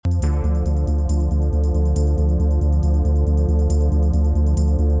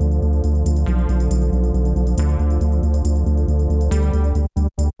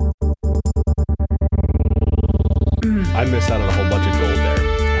I miss out on a whole bunch of gold there.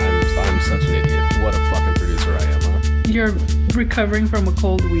 I'm such an idiot. What a fucking producer I am, huh? You're recovering from a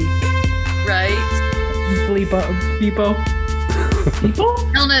cold week. Right? Beepo. Beepo?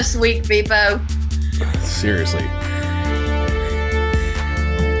 Illness week, Beepo. Seriously.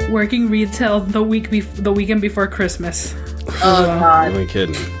 Working retail the weekend before Christmas. Oh, God. You ain't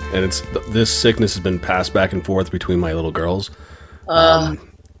kidding. And this sickness has been passed back and forth between my little girls.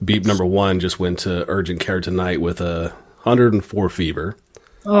 Beep number 1 just went to urgent care tonight with a 104 fever.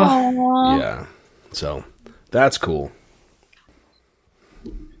 Oh. Yeah. So that's cool.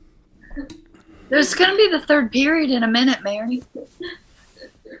 There's going to be the third period in a minute, Mary.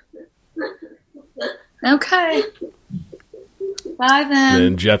 Okay. Bye, then.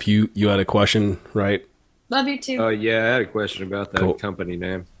 And Jeff, you had a question, right? Love you, too. Yeah, I had a question about that company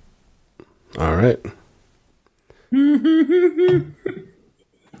name. All right.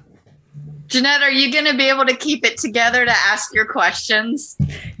 Jeanette, are you going to be able to keep it together to ask your questions?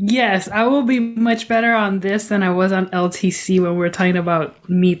 Yes, I will be much better on this than I was on LTC when we were talking about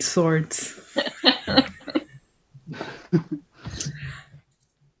meat swords. What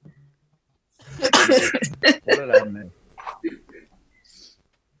did I miss?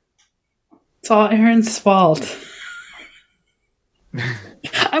 It's all Aaron's fault.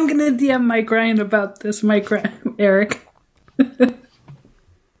 I'm going to DM Mike Ryan about this, Eric.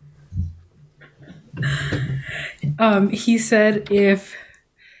 He said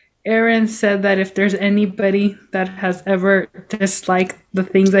Aaron said that if there's anybody that has ever disliked the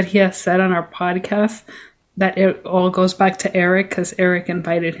things that he has said on our podcast, that it all goes back to Eric because Eric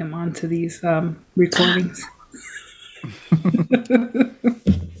invited him onto these recordings.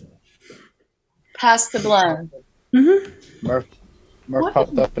 Pass the blonde. Mm-hmm. Murph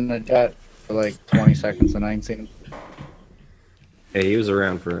popped up in the chat for like 20 seconds and I ain't seen him. Hey, he was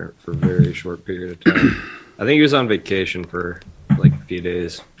around for a very short period of time. I think he was on vacation for like a few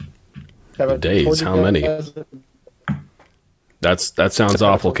days. Days? How many? That sounds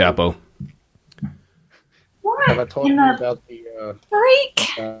awful, Capo. What? Have I told you about the freak?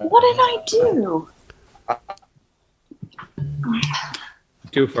 What did I do?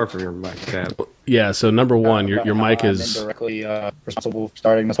 Too far from your mic, Cap. Yeah, so number 1, your mic is indirectly responsible for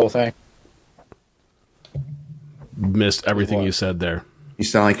starting this whole thing. Missed everything you said there. You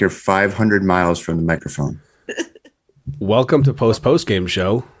sound like you're 500 miles from the microphone. Welcome to Post Game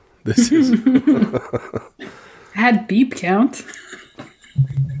Show. This is Had beep count.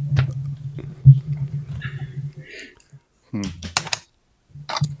 All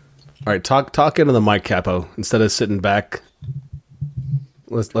right, talk into the mic, Capo, instead of sitting back.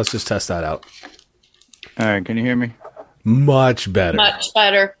 Let's just test that out. All right, can you hear me? Much better. Much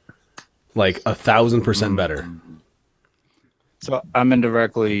better. Like 1,000% better. So I'm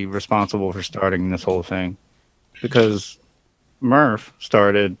indirectly responsible for starting this whole thing because Murph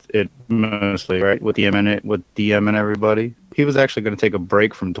started it mostly, right, with DMing everybody. He was actually going to take a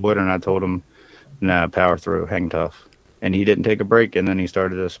break from Twitter, and I told him, "Nah, power through, hang tough." And he didn't take a break, and then he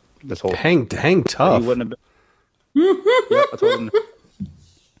started this whole hang tough. He wouldn't have been. Yep, I told him.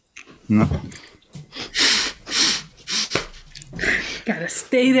 No. Gotta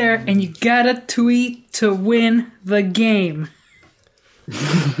stay there, and you gotta tweet to win the game.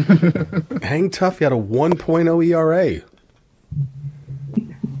 Hang tough. He had a 1.0 ERA.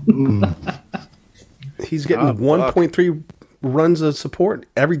 He's getting 1.3 runs of support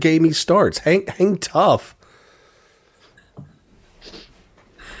every game he starts. Hang tough.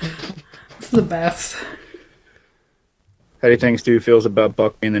 It's the best. How do you think Stu feels about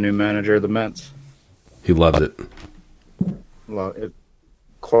Buck being the new manager of the Mets? He loves it.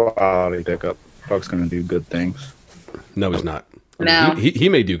 Quality pickup. Buck's going to do good things. No, he's not. I No. mean, he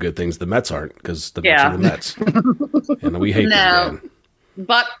may do good things. The Mets aren't because the Mets are the Mets. And we hate No. them.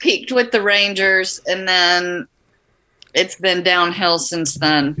 Buck peaked with the Rangers, and then it's been downhill since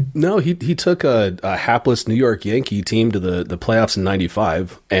then. No, he took a hapless New York Yankee team to the playoffs in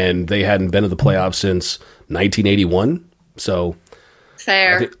 '95, and they hadn't been to the playoffs since 1981. So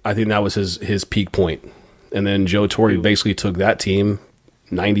Fair. I think that was his peak point. And then Joe Torre basically took that team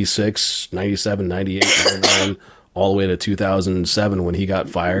 96, 97, 98, 99, all the way to 2007 when he got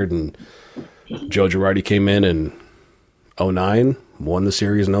fired, and Joe Girardi came in 09, won the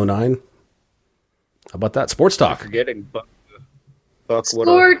series in 09. How about that? Sports talk. Forgetting Buck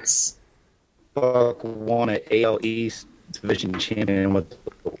Sports. Buck won an AL East division champion with the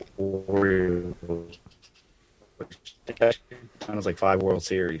Warriors. That was like 5 World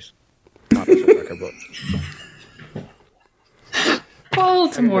Series. Not official record, but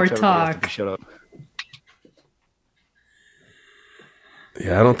Baltimore talk. Shut up.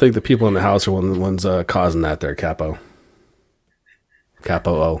 Yeah, I don't think the people in the house are the ones causing that there, Capo.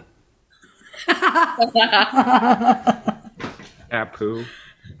 Capo. Apu.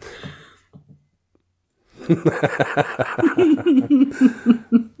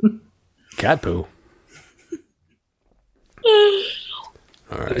 Cat poo.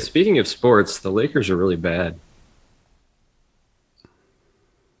 All right. Speaking of sports, the Lakers are really bad.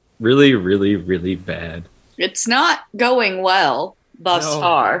 Really, really, really bad. It's not going well thus No.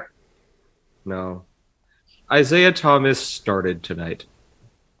 far. No. Isaiah Thomas started tonight.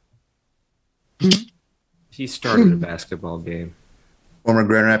 He started a basketball game. Former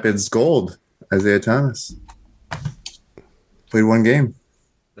Grand Rapids Gold, Isaiah Thomas. Played one game,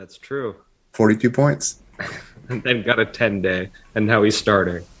 That's true. 42 points. And then got a 10-day, and now he's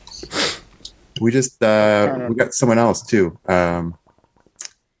starting. We just we got someone else too. Well,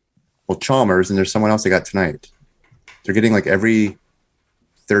 Chalmers, and there's someone else they got tonight. They're getting like every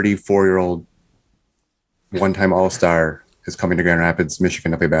 34-year-old one-time All-Star is coming to Grand Rapids,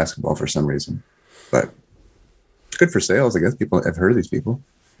 Michigan to play basketball for some reason. But it's good for sales, I guess. People have heard of these people.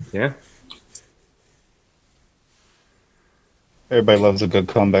 Yeah. Everybody loves a good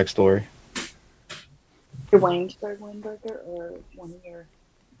comeback story. Your Waynesburg Weinberger or one of your...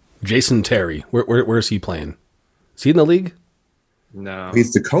 Jason Terry. Where's he playing? Is he in the league? No.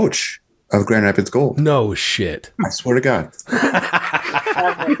 He's the coach of Grand Rapids Gold. No shit. I swear to God.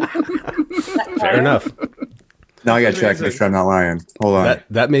 Fair enough. Now I got to check, make sure I'm not lying. Hold on.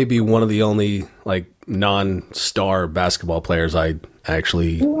 That may be one of the only like non-star basketball players I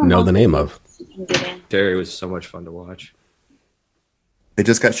actually know the name of. Terry was so much fun to watch. They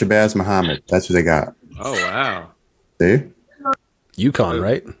just got Shabazz Muhammad. That's who they got. Oh, wow. See? UConn,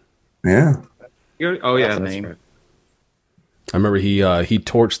 right? Yeah. Oh, yeah, That's a that's name. right. I remember he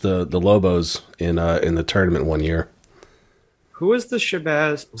torched the Lobos in the tournament one year. Who was the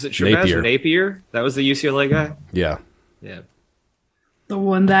Shabazz? Was it Shabazz Napier? That was the UCLA guy? Yeah. Yeah. The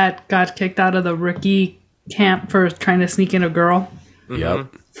one that got kicked out of the rookie camp for trying to sneak in a girl. Yep.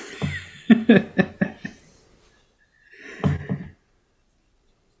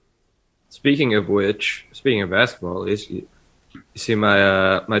 Speaking of basketball, at least you see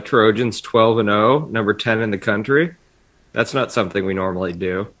my Trojans 12-0, number 10 in the country. That's not something we normally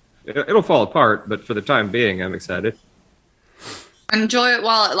do. It'll fall apart, but for the time being, I'm excited. Enjoy it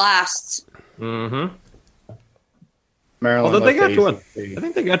while it lasts. Mm-hmm. Maryland. Although they got to what? I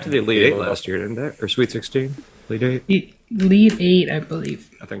think they got to the Elite Eight last year, didn't they? Or Sweet 16? Elite Eight? Lead 8, I believe.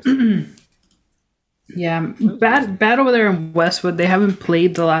 I think so. Yeah, bad over there in Westwood. They haven't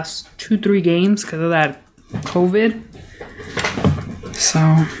played the last 2-3 games because of that COVID. So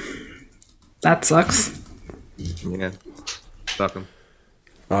that sucks. Yeah. Fuck them.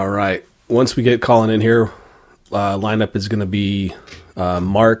 All right. Once we get Colin in here, lineup is going to be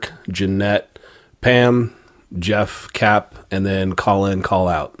Mark, Jeanette, Pam, Jeff, Cap, and then call in, call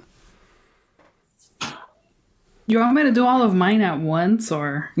out. You want me to do all of mine at once,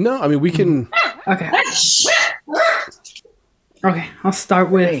 or No, I mean we can. okay? Okay, I'll start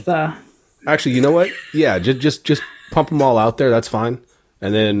with. Actually, you know what? Yeah, just pump them all out there. That's fine.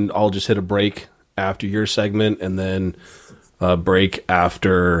 And then I'll just hit a break after your segment, and then a break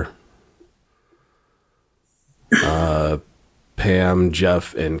after Pam,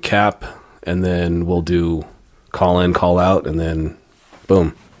 Jeff, and Cap, and then we'll do call in, call out, and then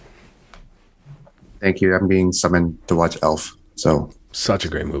boom. Thank you. I'm being summoned to watch Elf. So Such a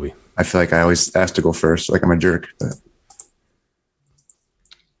great movie. I feel like I always ask to go first, like I'm a jerk. But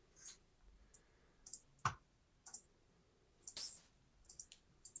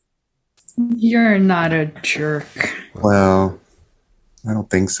You're not a jerk. well, I don't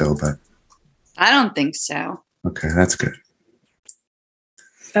think so, but I don't think so. okay, that's good.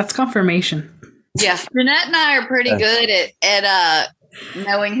 That's confirmation. Yeah, Jeanette and I are pretty good at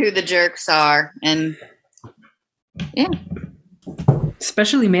knowing who the jerks are, and yeah.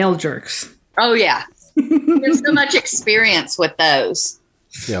 Especially male jerks. Oh yeah, there's so much experience with those.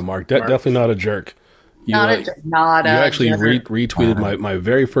 Yeah, Mark, definitely not a jerk. You, Not you a actually jerk. retweeted my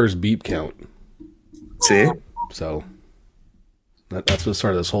very first beep count. See? So that's what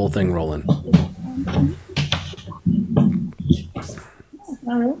started this whole thing rolling.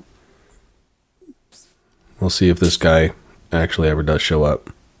 We'll see if this guy actually ever does show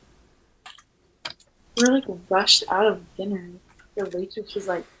up. We're like rushed out of dinner. The waitress was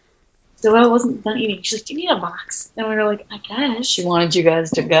like, Zoelle wasn't done eating. She's like, do you need a box? And we were like, I guess. She wanted you guys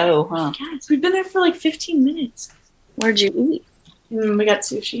to go, huh? Yes, we've been there for like 15 minutes. Where'd you eat? And we got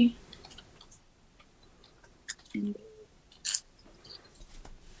sushi. Look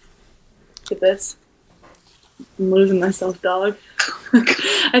at this. I'm losing myself, dog.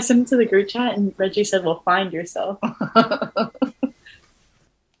 I sent it to the group chat and Reggie said, well, find yourself.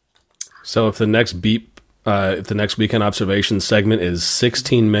 So if the next weekend observation segment is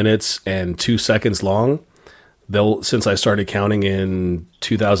 16 minutes and 2 seconds long, since I started counting in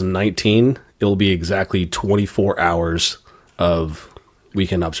 2019, it'll be exactly 24 hours of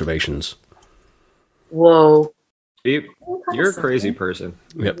weekend observations. Whoa. Beep. You're a crazy person.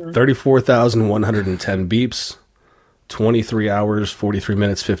 Yep, 34,110 beeps, 23 hours, 43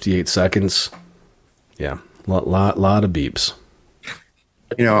 minutes, 58 seconds. Yeah, lot of beeps.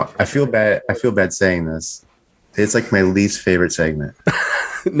 You know, I feel bad saying this. It's like my least favorite segment.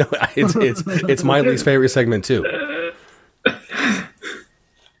 No, it's my least favorite segment too.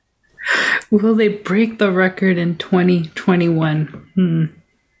 Will they break the record in 2021?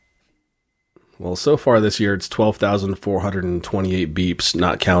 Well, so far this year, it's 12,428 beeps,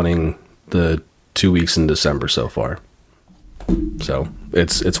 not counting the 2 weeks in December so far. So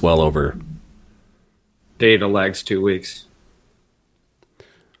it's well over. Data lags 2 weeks.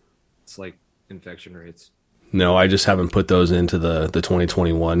 It's like infection rates. No, I just haven't put those into the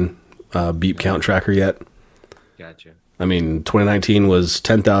 2021 beep count tracker yet. Gotcha. I mean, 2019 was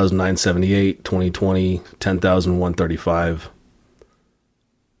 10,978, 2020, 10,135.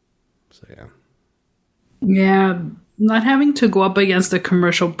 So, yeah. Yeah, not having to go up against the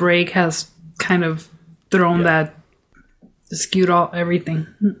commercial break has kind of thrown that, skewed everything.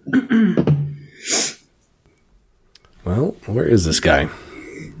 Well, where is this guy?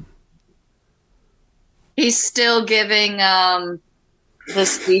 He's still giving the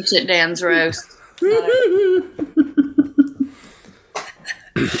speech at Dan's roast.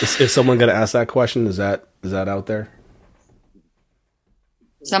 Is someone going to ask that question? Is that out there?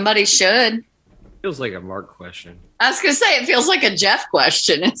 Somebody should. Feels like a Mark question. I was going to say, it feels like a Jeff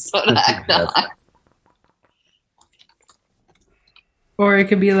question. It's what I thought. Or it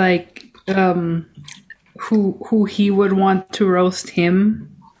could be like who he would want to roast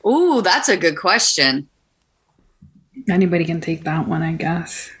him. Ooh, that's a good question. Anybody can take that one, I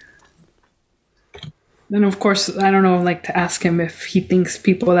guess. And of course, I don't know, like to ask him if he thinks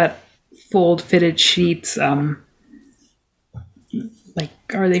people that fold fitted sheets, like,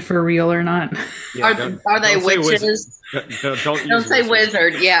 are they for real or not? Yeah, are they witches? Don't say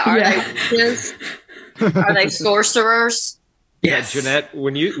wizard. Yeah, are they witches? Are they sorcerers? Yes. Yeah, Jeanette,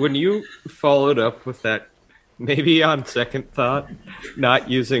 when you followed up with that, maybe on second thought,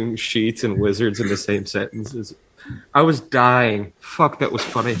 not using sheets and wizards in the same sentences, I was dying. Fuck, that was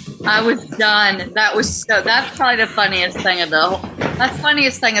funny. I was done. That's probably the funniest thing of the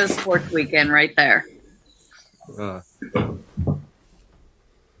funniest thing of the sports weekend right there.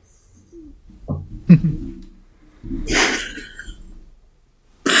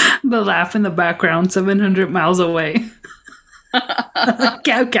 The laugh in the background, 700 miles away.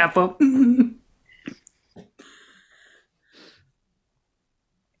 Capo.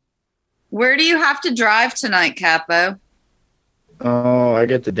 Where do you have to drive tonight, Capo? Oh, I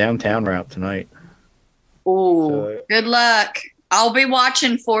get the downtown route tonight. Ooh, good luck. I'll be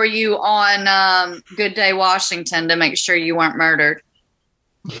watching for you on Good Day Washington to make sure you weren't murdered.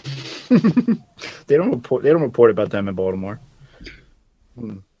 They don't report about them in Baltimore.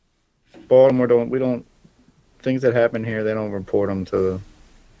 Baltimore things that happen here, they don't report them to the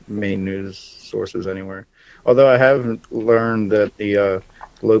main news sources anywhere. Although I have learned that the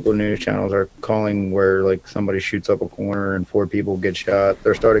local news channels are calling where like somebody shoots up a corner and 4 people get shot.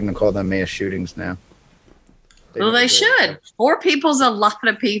 They're starting to call them mass shootings now. They should. 4 people's a lot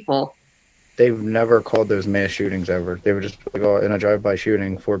of people. They've never called those mass shootings ever. They were just like, oh, in a drive-by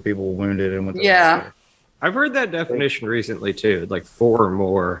shooting, 4 people wounded and yeah. I've heard that definition recently too, like 4 or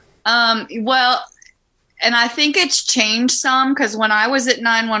more. Well, and I think it's changed some because when I was at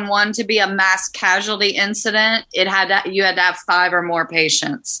 911 to be a mass casualty incident, you had to have 5 or more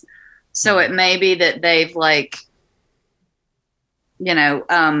patients. So it may be that they've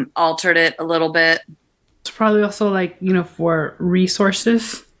altered it a little bit. It's probably also for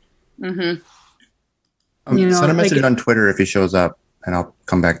resources. Mm-hmm. Send a message on Twitter if he shows up, and I'll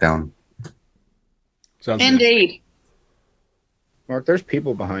come back down. Sounds Indeed. Good. Mark, there's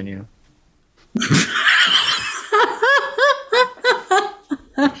people behind you.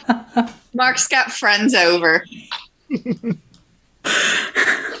 Mark's got friends over.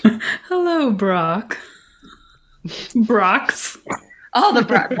 Hello, Brock. Brocks. Oh, the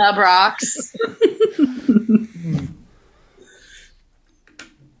Brocks.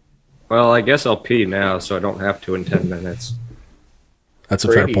 Well, I guess I'll pee now, so I don't have to in 10 minutes. That's a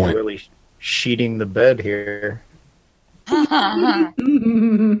Brady's fair point. Really sheeting the bed here. I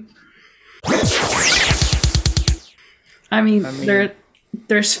mean,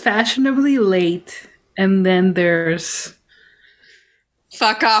 there's fashionably late, and then there's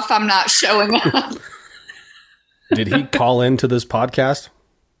fuck off, I'm not showing up. Did he call into this podcast?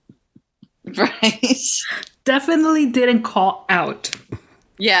 Right. Definitely didn't call out.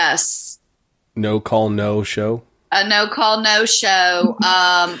 Yes. No call, no show? A no call, no show.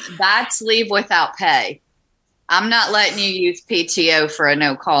 That's leave without pay. I'm not letting you use PTO for a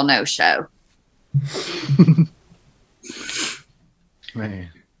no call, no show.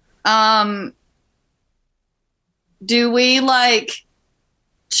 Man. Do we like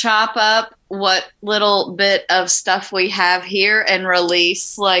chop up what little bit of stuff we have here and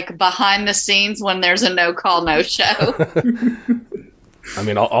release like behind the scenes when there's a no call, no show? I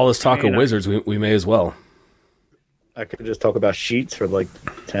mean, all this talk of wizards, we may as well. I could just talk about sheets for like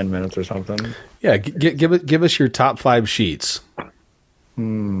 10 minutes or something. Yeah, give us your top 5 sheets.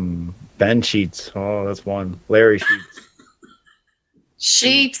 Ben Sheets. Oh, that's one. Larry Sheets.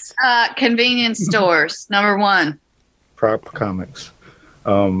 Sheets, convenience stores, number 1. Prop Comics.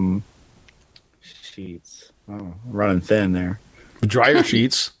 Sheets. Oh, I'm running thin there. Dryer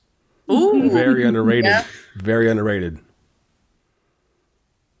sheets. Ooh. Very underrated. Yeah. Very underrated.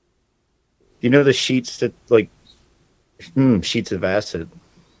 You know the sheets that like sheets of acid.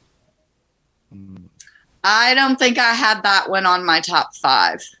 I don't think I had that one on my top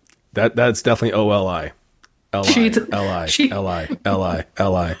 5. That's definitely OLI. Sheets- L-I, sheet- L-I, L-I,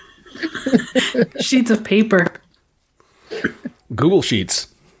 L-I. Sheets of paper. Google Sheets.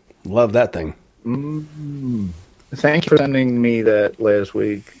 Love that thing. Thank you for sending me that last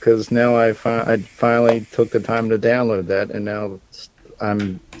week, because now I finally took the time to download that, and now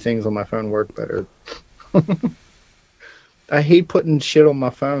things on my phone work better. I hate putting shit on my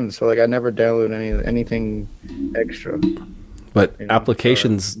phone, so like I never download anything extra. But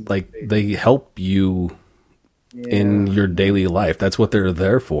applications, like, they help you in your daily life. That's what they're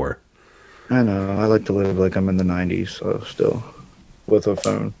there for. I know. I like to live like I'm in the 90s, so still with a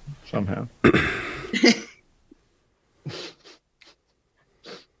phone somehow.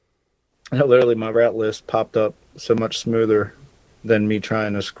 Literally, my route list popped up so much smoother than me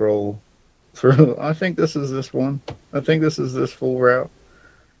trying to scroll through. I think this is this one. I think this is this full route.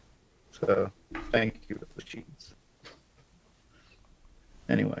 So, thank you for the sheets.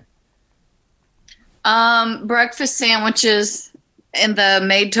 Anyway. Breakfast sandwiches in the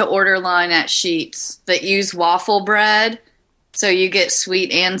made-to-order line at Sheets that use waffle bread, so you get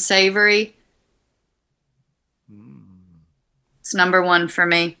sweet and savory. It's number 1 for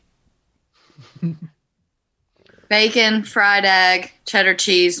me. Bacon, fried egg, cheddar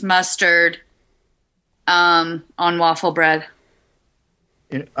cheese, mustard, on waffle bread.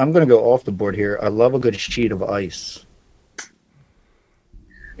 I'm going to go off the board here. I love a good sheet of ice.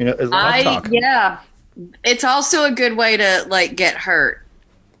 You know, Yeah. It's also a good way to like get hurt.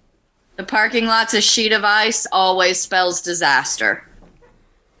 The parking lot's a sheet of ice always spells disaster.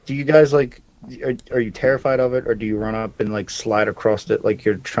 do you guys like? Are you terrified of it, or do you run up and like slide across it like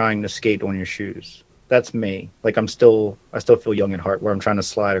you're trying to skate on your shoes? That's me. Like I still feel young at heart, where I'm trying to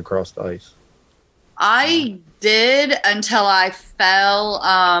slide across the ice. I did until I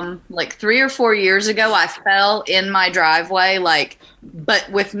fell, like 3 or 4 years ago. I fell in my driveway, like, but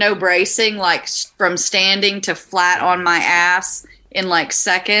with no bracing, like from standing to flat on my ass in like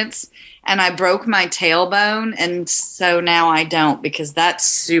seconds. And I broke my tailbone. And so now I don't, because that's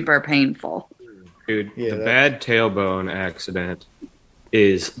super painful. Dude, the bad tailbone accident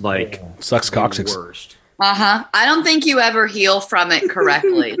is like sucks coccyx. Worst. I don't think you ever heal from it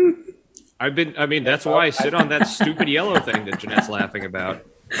correctly. I mean, that's why I sit on that stupid yellow thing that Jeanette's laughing about.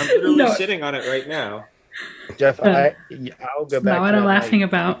 I'm literally sitting on it right now. Jeff, I'll go back. Not what I'm laughing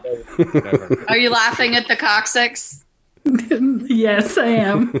about. Are you laughing at the coccyx? Yes, I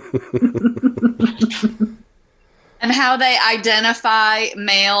am. And how they identify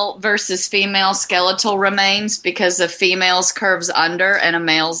male versus female skeletal remains, because a female's curves under and a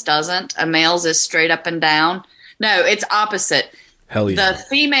male's doesn't. A male's is straight up and down. No, it's opposite. Hell yeah. The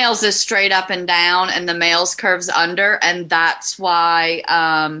female's is straight up and down and the male's curves under, and that's why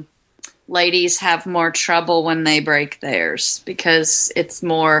ladies have more trouble when they break theirs, because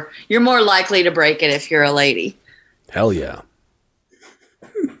you're more likely to break it if you're a lady. Hell yeah.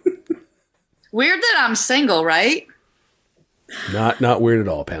 Weird that I'm single, right? Not weird at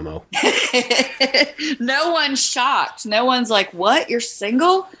all, Pamo. No one's shocked. No one's like, "What? You're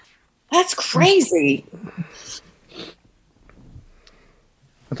single? That's crazy."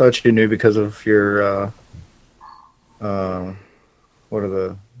 I thought you knew because of your what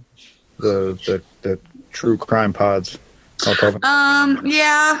are the true crime pods?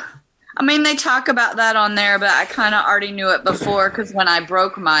 Yeah. I mean, they talk about that on there, but I kind of already knew it before, because when I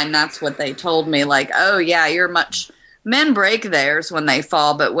broke mine, that's what they told me. Like, oh yeah, you're much Men break theirs when they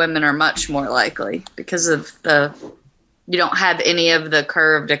fall, but women are much more likely because of you don't have any of the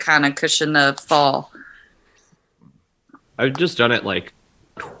curve to kind of cushion the fall. I've just done it like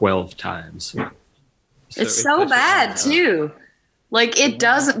 12 times. It's so bad too. Like it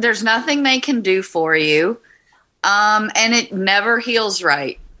doesn't. There's nothing they can do for you, and it never heals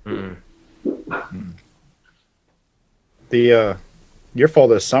right. Mm. The your fall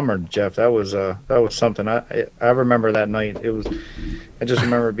this summer, Jeff. That was something. I remember that night. I just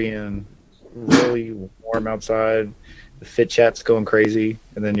remember being really warm outside. The fit chat's going crazy,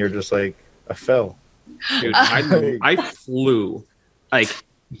 and then you're just like, I fell. Dude, I flew. Like,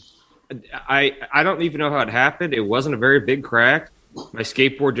 I don't even know how it happened. It wasn't a very big crack. My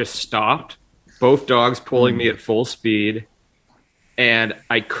skateboard just stopped. Both dogs pulling me at full speed, and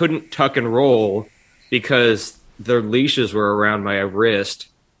I couldn't tuck and roll because their leashes were around my wrist.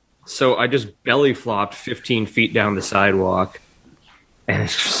 So I just belly flopped 15 feet down the sidewalk, and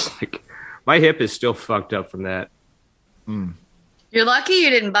it's just like my hip is still fucked up from that. You're lucky you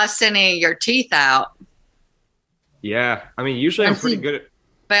didn't bust any of your teeth out. Yeah, I mean, usually I'm pretty good at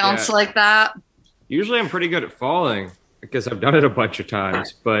bounce like that. Usually I'm pretty good at falling because I've done it a bunch of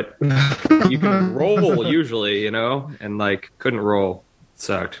times, but you can roll usually, and like couldn't roll. It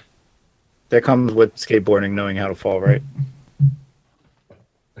sucked. That comes with skateboarding, knowing how to fall, right?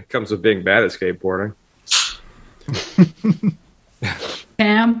 It comes with being bad at skateboarding.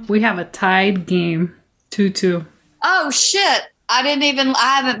 Pam, we have a tied game, 2-2. Oh shit! I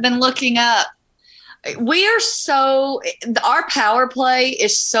haven't been looking up. Our power play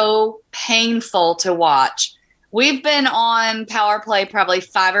is so painful to watch. We've been on power play probably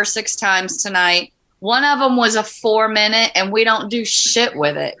 5 or 6 times tonight. One of them was a 4-minute, and we don't do shit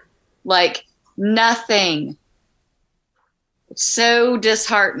with it. Like nothing. It's so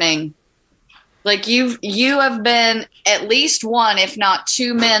disheartening. Like you have been at least 1, if not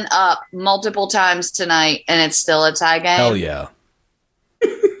 2 men up multiple times tonight, and it's still a tie game. Hell yeah.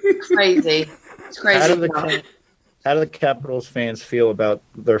 Crazy. It's crazy. How do the Capitals fans feel about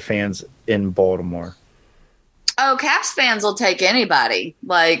their fans in Baltimore? Oh, Caps fans will take anybody.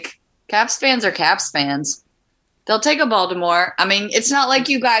 Like, Caps fans are Caps fans. They'll take a Baltimore. I mean, it's not like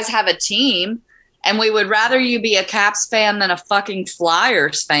you guys have a team, and we would rather you be a Caps fan than a fucking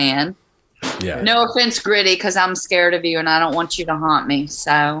Flyers fan. Yeah. No offense, Gritty, because I'm scared of you, and I don't want you to haunt me,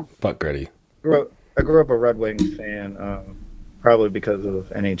 so. Fuck Gritty. I grew up a Red Wings fan, probably because of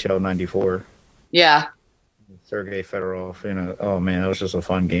NHL 94. Yeah. Sergei Fedorov, oh man, it was just a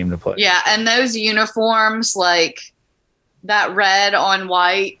fun game to play. Yeah, and those uniforms, like that red on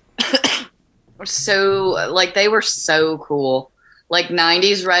white, were they were so cool. Like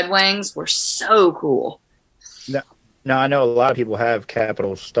 90s Red Wings were so cool. Now I know a lot of people have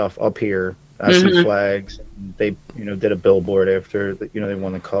Capital stuff up here. I see flags. They, did a billboard after, they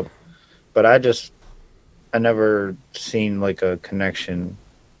won the cup. But I never seen like a connection.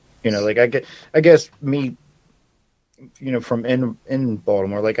 I guess me, from in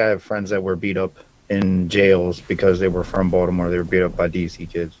Baltimore, like I have friends that were beat up in jails because they were from Baltimore. They were beat up by DC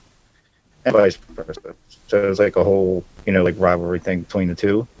kids, and vice versa. So it was like a whole, like rivalry thing between the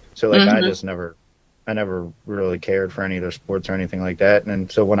two. So like I never really cared for any of their sports or anything like that.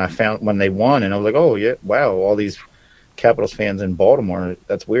 And so when they won, and I was like, oh yeah, wow, all these Capitals fans in Baltimore,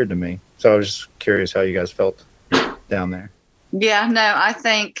 that's weird to me. So I was just curious how you guys felt down there. Yeah, no, I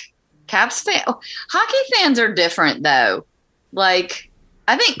think hockey fans are different though. Like,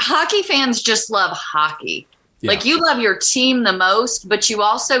 I think hockey fans just love hockey. Yeah. Like, you love your team the most, but you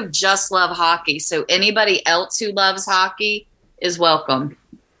also just love hockey. So anybody else who loves hockey is welcome.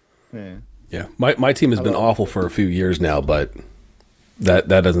 Yeah. Yeah. My team has been awful for a few years now, but that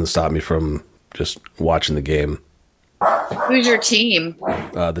doesn't stop me from just watching the game. Who's your team?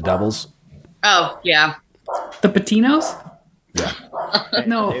 The Devils. Oh, yeah. The Patinos? Yeah.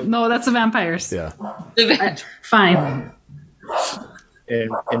 No, that's the Vampires. Yeah. Fine. In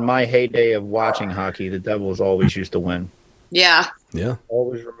my heyday of watching hockey, the Devils always used to win. Yeah. Yeah.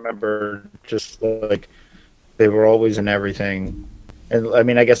 Always remember, just like they were always in everything. And I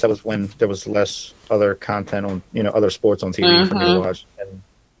mean, I guess that was when there was less other content on, other sports on TV for me to watch. And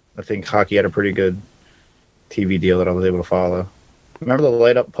I think hockey had a pretty good TV deal that I was able to follow. Remember the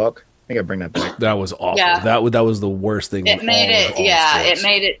light up puck? I think I bring that back. That was awful. Yeah. That was the worst thing. It made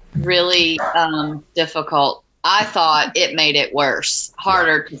it really difficult. I thought it made it worse,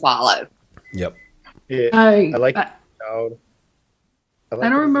 harder to follow. Yep. Yeah, I like I don't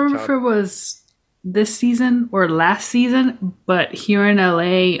remember if it was this season or last season, but here in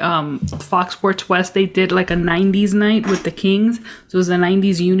LA, Fox Sports West, they did like a 90s night with the Kings. So it was the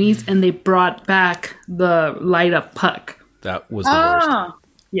 90s unis, and they brought back the light up puck. That was the worst.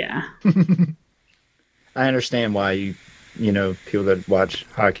 Yeah. I understand why you know, people that watch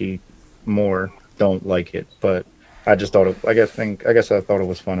hockey more don't like it, but I just thought I guess I thought it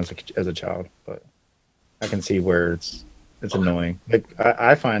was fun as a child, but I can see where it's annoying. Like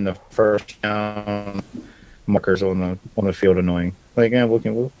I find the first down markers on the field annoying. Like, yeah, we'll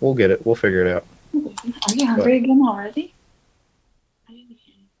get it. We'll figure it out. Are you hungry again already?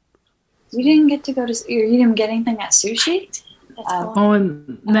 You didn't get to go to. You didn't get anything at sushi.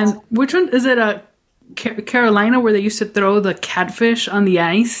 And then which one is it? Carolina, where they used to throw the catfish on the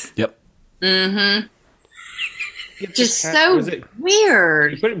ice. Yep. Mm-hmm. Just so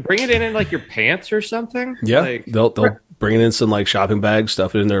weird. Bring it in like your pants or something. Yeah, like, they'll bring it in some like shopping bags,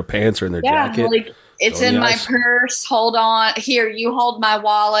 stuff it in their pants or in their jacket. Like it's in my purse. Hold on, here, you hold my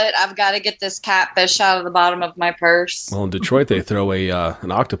wallet. I've got to get this catfish out of the bottom of my purse. Well, in Detroit, they throw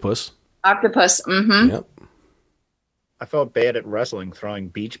an octopus. Octopus. Mm-hmm. Yep. I felt bad at wrestling throwing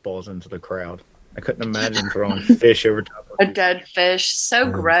beach balls into the crowd. I couldn't imagine throwing fish over top of a dead fish. So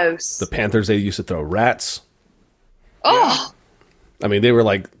gross. The Panthers, they used to throw rats. Oh. I mean, they were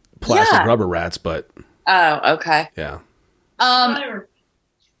like plastic rubber rats, but. Oh, okay. Yeah.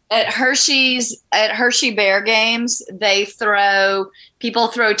 At Hershey Bear games, people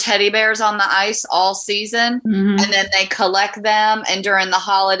throw teddy bears on the ice all season, and then they collect them, and during the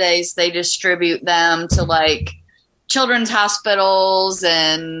holidays, they distribute them to like children's hospitals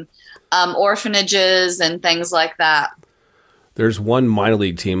and orphanages and things like that. There's one minor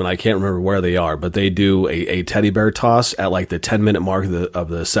league team, and I can't remember where they are, but they do a teddy bear toss at like the 10-minute mark of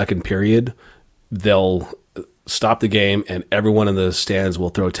the second period. They'll stop the game, and everyone in the stands will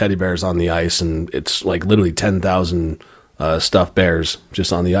throw teddy bears on the ice, and it's like literally 10,000 stuffed bears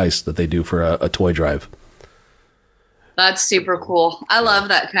just on the ice that they do for a toy drive. That's super cool. I love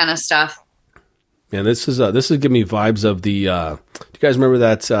that kind of stuff. And this is giving me vibes of the. Do you guys remember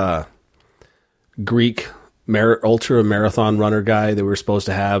that Greek ultra marathon runner guy that we were supposed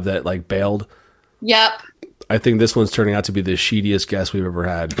to have that like bailed? Yep. I think this one's turning out to be the sheetiest guest we've ever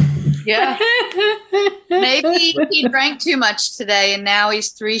had. Yeah. Maybe he drank too much today, and now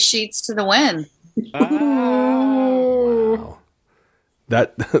he's 3 sheets to the wind. Wow.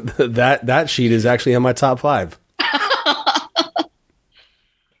 That sheet is actually in my top 5.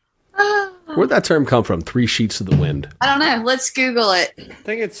 Where'd that term come from? 3 sheets to the wind. I don't know. Let's Google it. I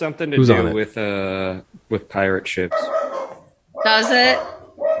think it's something to do with pirate ships. Does it?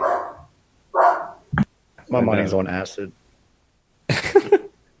 My money's on acid.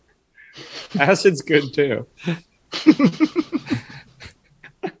 Acid's good too.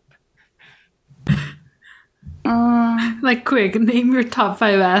 Like, quick, name your top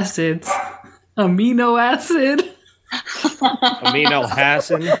 5 acids. Amino acid. Amino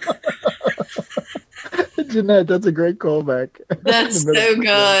Hassan. Jeanette, that's a great callback. That's so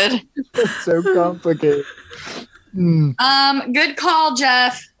good. That's so complicated. Good call,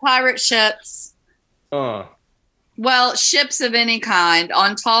 Jeff. Pirate ships. Oh. Well, ships of any kind.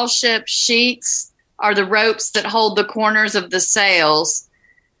 On tall ships, sheets are the ropes that hold the corners of the sails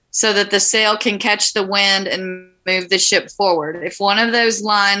so that the sail can catch the wind and move the ship forward. If one of those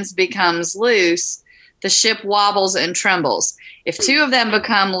lines becomes loose, the ship wobbles and trembles. If 2 of them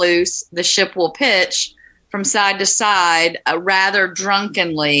become loose, the ship will pitch from side to side rather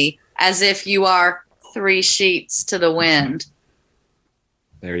drunkenly, as if you are 3 sheets to the wind.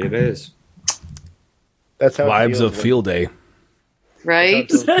 There it is. That's how Vibes of field day. Right?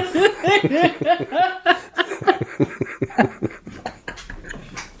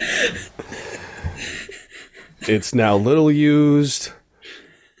 It's now little used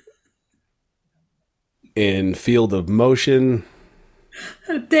in field of motion.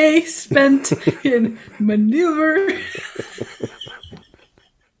 A day spent in maneuver.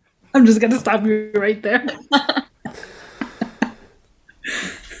 I'm just going to stop you right there.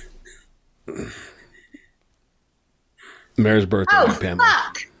 Mare's birthday. Oh, Pamela.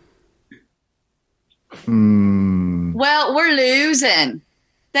 fuck. Well, we're losing.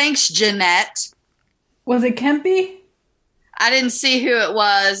 Thanks, Jeanette. Was it Kempy? I didn't see who it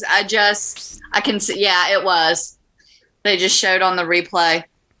was. I can see. Yeah, it was. They just showed on the replay.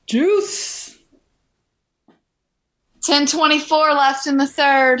 Juice. 10:24 left in the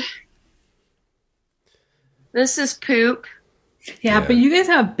third. This is poop. Yeah, but you guys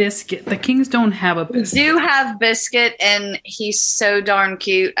have Biscuit. The Kings don't have a We Biscuit. do have Biscuit, and he's so darn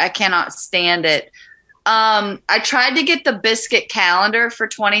cute. I cannot stand it. I tried to get the biscuit calendar for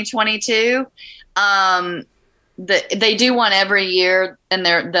 2022. They do one every year, and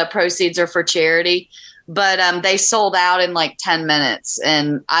the proceeds are for charity. But they sold out in like 10 minutes,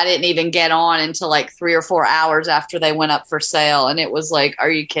 and I didn't even get on until like 3 or 4 hours after they went up for sale. And it was like, are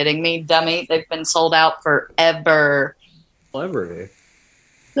you kidding me, dummy? They've been sold out forever. Celebrity.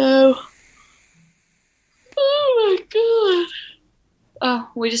 So, oh my God. Oh,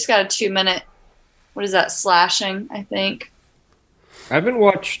 we just got a 2-minute, what is that, slashing, I think. I haven't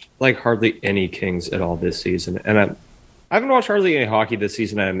watched like hardly any Kings at all this season, and I haven't watched hardly any hockey this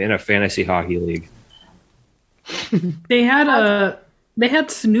season. I'm in a fantasy hockey league. They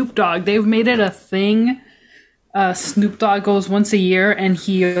had Snoop Dogg. They've made it a thing. Snoop Dogg goes once a year, and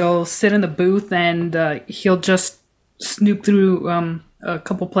he'll sit in the booth and he'll just snoop through a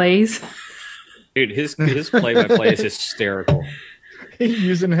couple plays. Dude, his play-by-play is hysterical. He's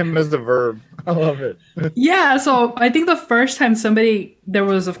using him as the verb. I love it. Yeah, so I think the first time there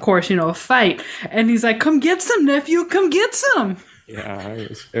was, of course, a fight, and he's like, "Come get some, nephew. Come get some." Yeah,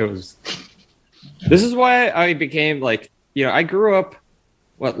 it was. This is why I became like, I grew up,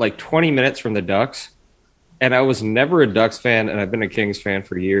 20 minutes from the Ducks, and I was never a Ducks fan, and I've been a Kings fan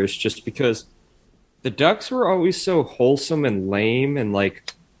for years, just because the Ducks were always so wholesome and lame and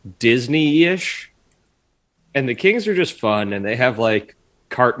like Disney-ish, and the Kings are just fun, and they have like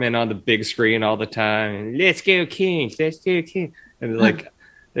Cartman on the big screen all the time, and let's go Kings, and like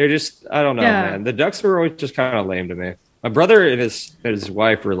they're just, I don't know, man. The Ducks were always just kind of lame to me. My brother and his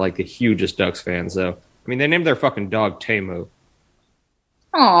wife were like the hugest Ducks fans, though. I mean, they named their fucking dog Temu.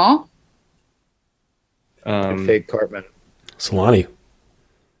 Aw. Fake Cartman. Solani.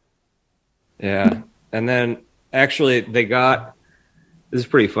 Yeah. And then actually this is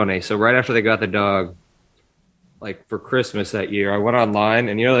pretty funny. So right after they got the dog, like for Christmas that year, I went online,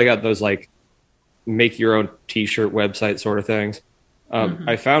 and they got those like make your own t-shirt website sort of things.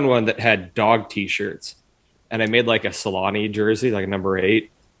 I found one that had dog t-shirts. And I made like a Solani jersey, like a number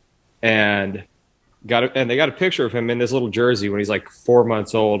 8, and they got a picture of him in this little jersey when he's like 4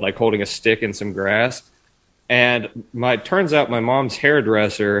 months old, like holding a stick in some grass. And turns out my mom's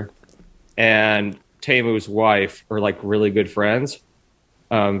hairdresser and Temu's wife are like really good friends.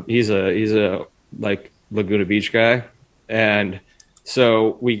 He's a like Laguna Beach guy, and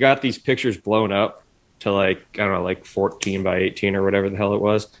so we got these pictures blown up to like, I don't know, like 14 by 18 or whatever the hell it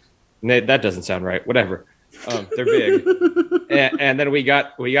was. And that doesn't sound right. Whatever. They're big, and then we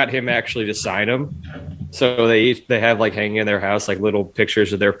got him actually to sign them. So they have like hanging in their house like little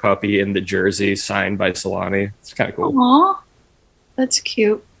pictures of their puppy in the jersey signed by Solani. It's kind of cool. Aww, that's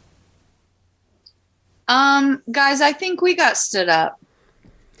cute. Guys, I think we got stood up.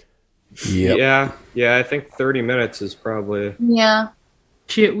 Yep. Yeah. I think 30 minutes is probably. Yeah.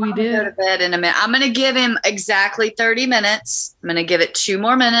 Shit, we did. Go to bed in a minute. I'm gonna give him exactly 30 minutes. I'm gonna give it 2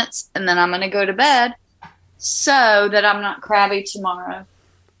 more minutes, and then I'm gonna go to bed, so that I'm not crabby tomorrow.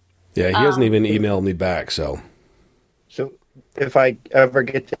 Yeah, he hasn't even emailed me back, so. So if I ever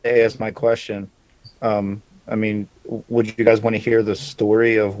get to ask my question, I mean, would you guys want to hear the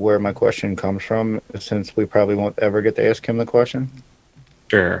story of where my question comes from, since we probably won't ever get to ask him the question?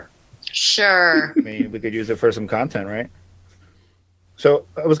 Sure. Sure. I mean, we could use it for some content, right? So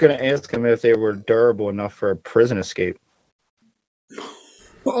I was going to ask him if they were durable enough for a prison escape.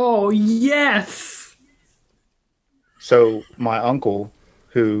 Oh, yes! So my uncle,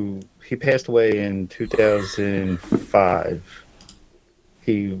 he passed away in 2005.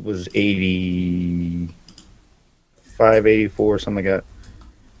 He was 85, 84, something like that.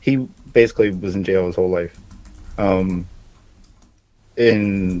 He basically was in jail his whole life.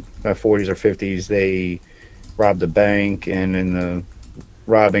 In my 40s or 50s, they robbed a bank, and in the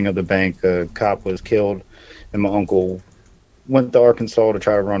robbing of the bank, a cop was killed, and my uncle went to Arkansas to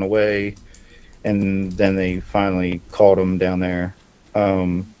try to run away. And then they finally caught him down there.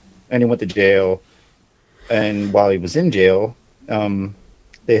 And he went to jail. And while he was in jail,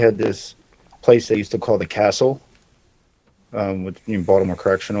 they had this place they used to call the Castle, with Baltimore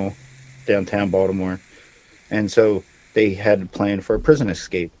Correctional, downtown Baltimore. And so they had a plan for a prison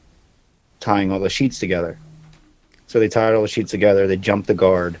escape, tying all the sheets together. So they tied all the sheets together. They jumped the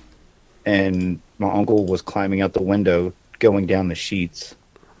guard. And my uncle was climbing out the window, going down the sheets.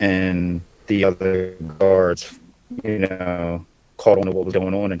 And the other guards, caught on to what was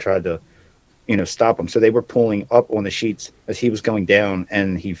going on and tried to, stop him. So they were pulling up on the sheets as he was going down,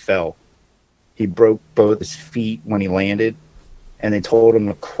 and he fell. He broke both his feet when he landed, and they told him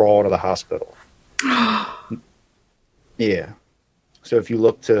to crawl to the hospital. Yeah. So if you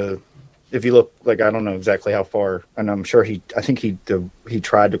look, like, I don't know exactly how far, and I'm sure I think he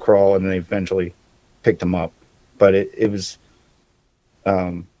tried to crawl, and then eventually picked him up. But it was,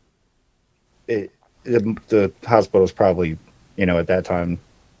 the hospital was probably, at that time,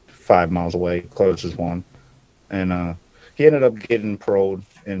 5 miles away, closest one. And he ended up getting paroled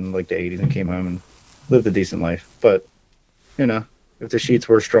in like the 80s and came home and lived a decent life. But, if the sheets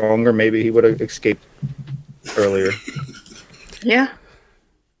were stronger, maybe he would have escaped earlier. Yeah.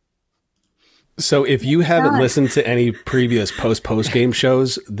 So if you haven't listened to any previous post-game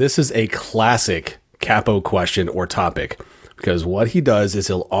shows, this is a classic Capo question or topic, because what he does is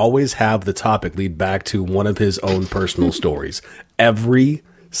he'll always have the topic lead back to one of his own personal stories every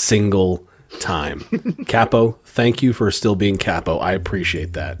single time. Capo, thank you for still being Capo. I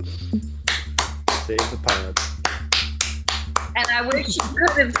appreciate that. Save the pods. And I wish you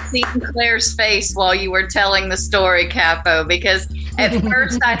could have seen Claire's face while you were telling the story, Capo, because at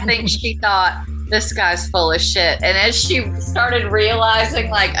first I think she thought, this guy's full of shit. And as she started realizing,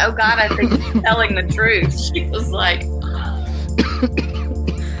 like, oh God, I think he's telling the truth, she was like...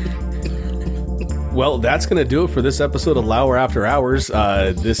 Well, that's going to do it for this episode of Lauer After Hours.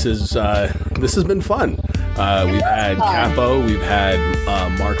 This has been fun. We've had Capo, we've had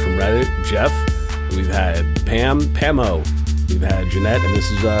Mark from Reddit, Jeff, we've had Pamo, we've had Jeanette, and this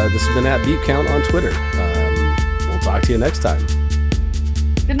has been at Beat Count on Twitter. We'll talk to you next time.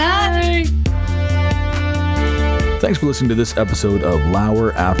 Good night. Thanks for listening to this episode of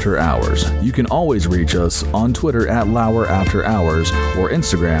Lauer After Hours. You can always reach us on Twitter at Lauer After Hours or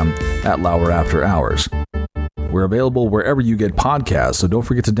Instagram at Lauer After Hours. We're available wherever you get podcasts, so don't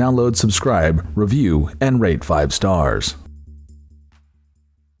forget to download, subscribe, review, and rate 5 stars.